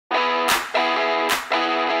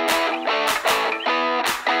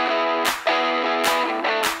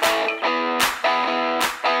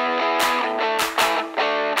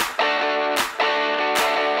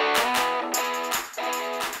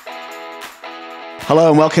Hello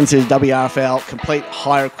and welcome to WRFL Complete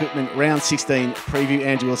Hire Equipment Round 16 preview.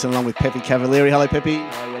 Andrew Wilson along with Pepe Cavalieri. Hello, Pepe.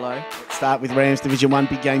 Hello. Let's start with Rams Division 1.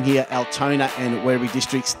 Big game here. Altona and Werribee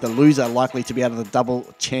Districts. The loser likely to be out of the double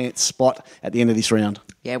chance spot at the end of this round.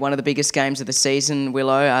 Yeah, one of the biggest games of the season,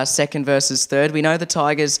 Willow, second versus third. We know the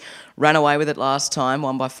Tigers ran away with it last time,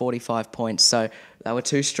 won by 45 points, so they were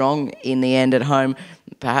too strong in the end at home.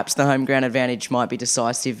 Perhaps the home ground advantage might be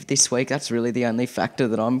decisive this week. That's really the only factor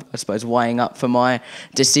that I'm, I suppose, weighing up for my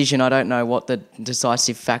decision. I don't know what the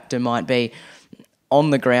decisive factor might be.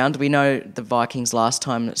 On the ground, we know the Vikings last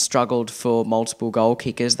time struggled for multiple goal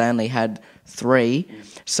kickers. They only had 3,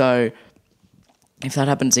 so if that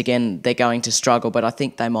happens again, they're going to struggle, but I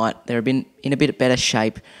think they're in a bit better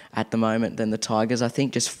shape at the moment than the Tigers. I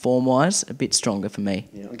think just form-wise, a bit stronger for me.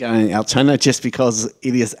 Yeah, I'm going Altona just because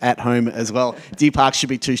it is at home as well. Deer Park should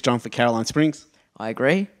be too strong for Caroline Springs. I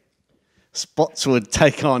agree. Spotswood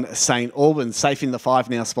take on St Albans. Safe in the 5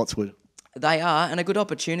 now, Spotswood. They are, and a good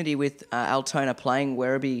opportunity with Altona playing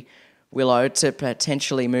Werribee, Willow, to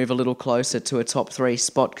potentially move a little closer to a top 3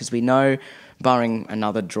 spot, because we know, barring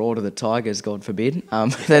another draw to the Tigers, God forbid,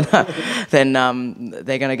 then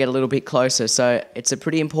they're going to get a little bit closer. So it's a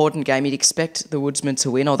pretty important game. You'd expect the Woodsmen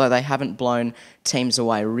to win, although they haven't blown teams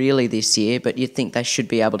away really this year, but you'd think they should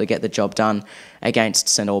be able to get the job done against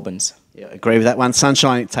St Albans. Yeah, agree with that one.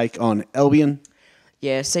 Sunshine take on Albion.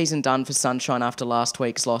 Yeah, season done for Sunshine after last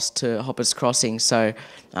week's loss to Hoppers Crossing, so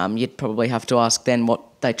you'd probably have to ask then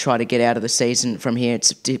what they try to get out of the season from here.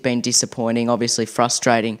 It's been disappointing, obviously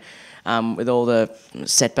frustrating with all the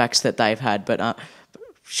setbacks that they've had, but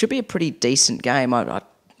should be a pretty decent game.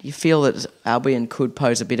 You feel that Albion could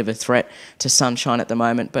pose a bit of a threat to Sunshine at the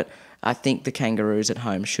moment, but I think the Kangaroos at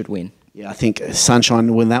home should win. Yeah, I think Sunshine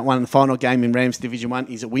will win that one. The final game in Rams Division 1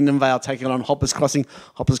 is at Wyndham Vale taking on Hoppers Crossing.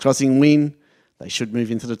 Hoppers Crossing win. They should move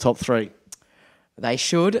into the top 3. They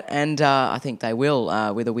should, and I think they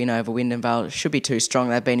will with a win over Wyndham Vale. It should be too strong.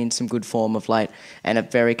 They've been in some good form of late, and a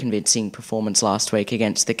very convincing performance last week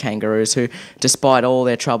against the Kangaroos, who, despite all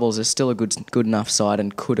their troubles, are still a good enough side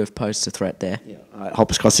and could have posed a threat there. Yeah.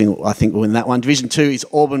 Hoppers Crossing, I think, will win that one. Division 2 is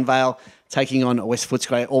Auburn Vale taking on West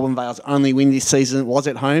Footscray. Auburn Vale's only win this season was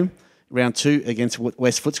at home, round 2 against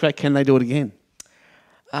West Footscray. Can they do it again?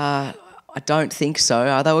 I don't think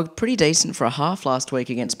so. They were pretty decent for a half last week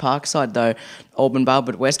against Parkside, though, Auburn Vale,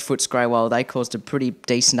 but West Footscray, well, they caused a pretty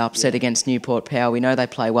decent upset against Newport Power. We know they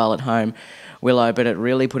play well at home, Willow, but it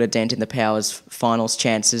really put a dent in the Powers' finals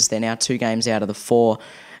chances. They're now 2 games out of the 4,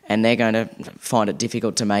 and they're going to find it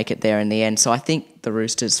difficult to make it there in the end. So I think the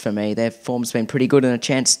Roosters, for me, their form's been pretty good and a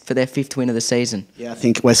chance for their 5th win of the season. Yeah, I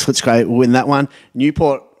think West Footscray will win that one.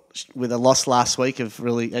 Newport, with a loss last week of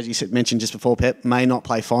really, as you mentioned just before, Pep, may not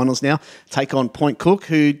play finals now. Take on Point Cook,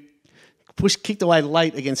 who kicked away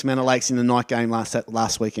late against Manor Lakes in the night game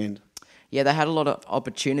last weekend. Yeah, they had a lot of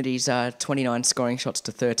opportunities, 29 scoring shots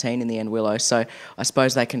to 13 in the end, Willow. So I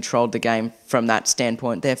suppose they controlled the game from that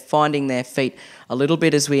standpoint. They're finding their feet a little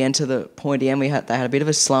bit as we enter the pointy end. They had a bit of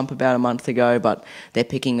a slump about a month ago, but they're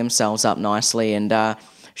picking themselves up nicely and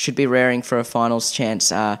should be raring for a finals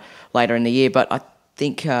chance later in the year. But I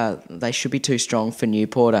think they should be too strong for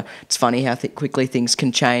Newport. It's funny how quickly things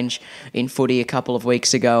can change in footy. A couple of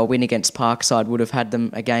weeks ago, a win against Parkside would have had them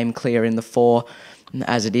a game clear in the 4.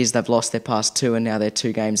 As it is, they've lost their past 2 and now they're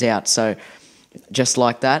 2 games out. So just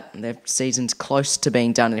like that, their season's close to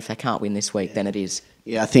being done, and if they can't win this week, then it is.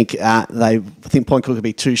 Yeah, I think Point Cook will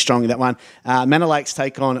be too strong in that one. Manor Lakes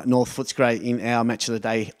take on North Footscray in our match of the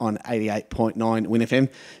day on 88.9 Win FM.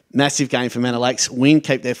 Massive game for Manor Lakes. Win,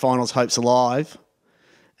 keep their finals hopes alive.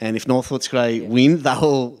 And if North Footscray win,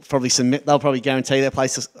 they'll probably guarantee their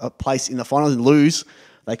place in the finals. And lose,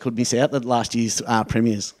 they could miss out the last year's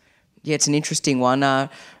premiers. Yeah, it's an interesting one.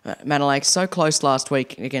 Manor Lakes so close last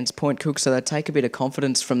week against Point Cook, so they take a bit of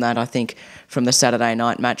confidence from that, I think, from the Saturday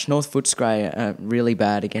night match. North Footscray really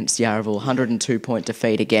bad against Yarraville, 102-point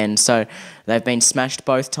defeat again. So they've been smashed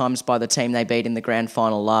both times by the team they beat in the grand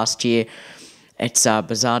final last year. It's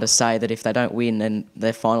bizarre to say that if they don't win, then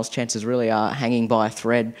their finals chances really are hanging by a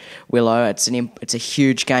thread, Willow. It's a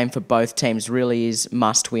huge game for both teams, really is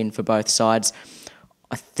must-win for both sides.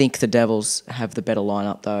 I think the Devils have the better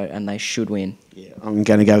lineup, though, and they should win. Yeah, I'm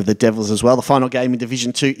going to go with the Devils as well. The final game in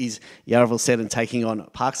Division 2 is Yarraville Seddon taking on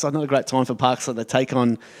Parkside. Not a great time for Parkside. They take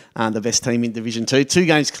on the best team in Division 2. 2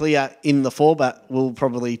 games clear in the 4, but will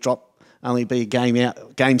probably only be a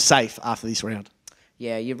game safe after this round.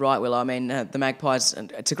 Yeah, you're right, Will. I mean, the Magpies,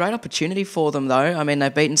 it's a great opportunity for them, though. I mean,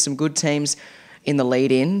 they've beaten some good teams in the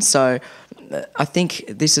lead-in, so I think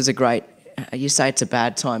this is a great you say it's a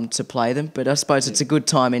bad time to play them, but I suppose it's a good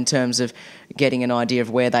time in terms of getting an idea of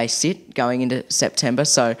where they sit going into September.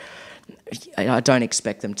 So I don't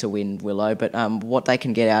expect them to win, Willow, but what they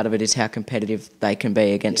can get out of it is how competitive they can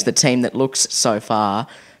be against the team that looks so far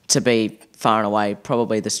to be far and away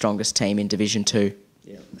probably the strongest team in Division 2.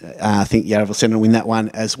 I think Yarraville will send and win that one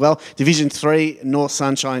as well. Division 3, North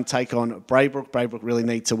Sunshine take on Braybrook. Braybrook really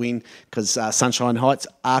need to win because Sunshine Heights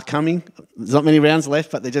are coming. There's not many rounds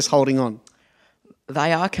left, but they're just holding on.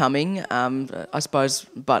 They are coming, I suppose,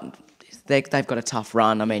 but they've got a tough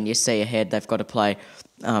run. I mean, you see ahead, they've got to play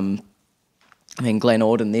Glen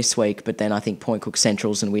Auden this week, but then I think Point Cook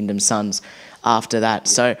Centrals and Wyndham Suns after that.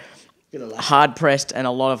 So hard pressed, and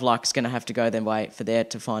a lot of luck's going to have to go their way for there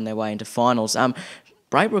to find their way into finals.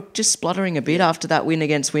 Braybrook just spluttering a bit after that win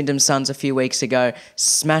against Wyndham Suns a few weeks ago,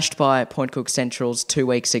 smashed by Point Cook Centrals 2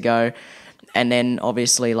 weeks ago, and then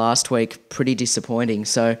obviously last week pretty disappointing.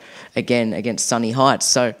 So again against Sunny Heights.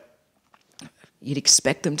 So you'd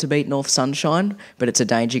expect them to beat North Sunshine, but it's a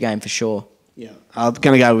danger game for sure. Yeah, I'm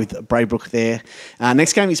going to go with Braybrook there.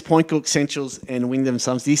 Next game is Point Cook Centrals and Wyndham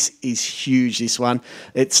Suns. This is huge, this one.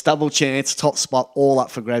 It's double chance, top spot, all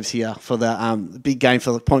up for grabs here for the big game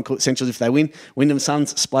for the Point Cook Centrals if they win. Wyndham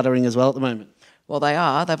Suns spluttering as well at the moment. Well, they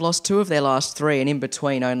are. They've lost 2 of their last 3, and in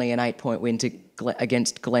between only an 8-point win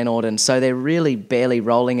against Glen Auden. So they're really barely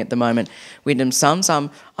rolling at the moment. Wyndham Suns, I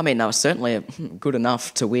mean, they were certainly good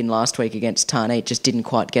enough to win last week against Tarneit, just didn't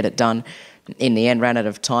quite get it done. In the end, ran out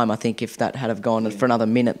of time. I think if that had have gone for another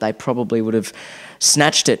minute, they probably would have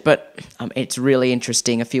snatched it. But it's really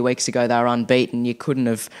interesting. A few weeks ago, they were unbeaten. You couldn't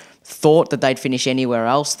have thought that they'd finish anywhere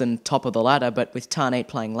else than top of the ladder. But with Tarneit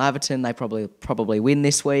playing Laverton, they probably win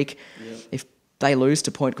this week. Yeah. If they lose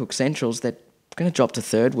to Point Cook Centrals, they're going to drop to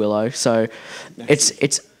 3rd, Willow. So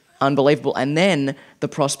it's unbelievable. And then the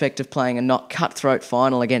prospect of playing a not cutthroat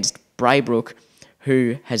final against Braybrook,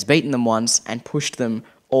 who has beaten them once and pushed them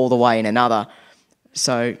all the way in another.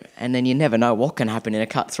 So, and then you never know what can happen in a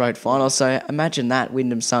cutthroat final. So imagine that,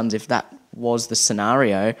 Wyndham Suns, if that was the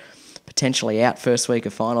scenario, potentially out first week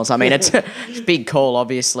of finals. I mean, it's a big call,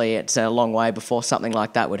 obviously. It's a long way before something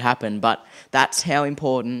like that would happen, but that's how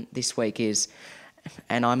important this week is.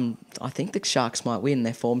 And I think the Sharks might win.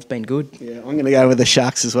 Their form's been good. Yeah, I'm going to go with the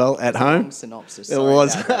Sharks as well at home. Synopsis. It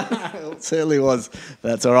was. It certainly was.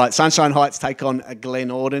 That's all right. Sunshine Heights take on Glen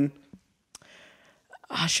Auden.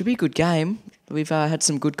 Should be a good game. We've had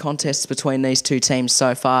some good contests between these two teams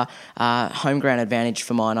so far. Home ground advantage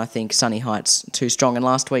for mine, I think. Sunny Heights too strong, and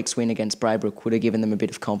last week's win against Braybrook would have given them a bit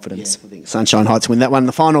of confidence. Yeah, I think Sunshine Heights win that one.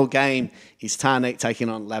 The final game is Tarneit taking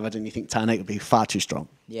on Laverton. You think Tarneit will be far too strong?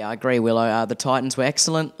 Yeah, I agree, Willow. The Titans were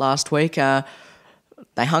excellent last week. They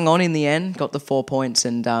hung on in the end, got the 4 points,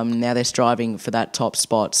 and now they're striving for that top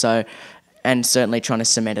spot. So, and certainly trying to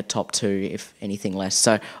cement a top 2, if anything less.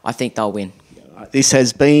 So I think they'll win. This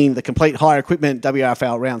has been the complete hire equipment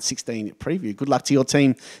WRFL round 16 preview. Good luck to your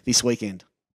team this weekend.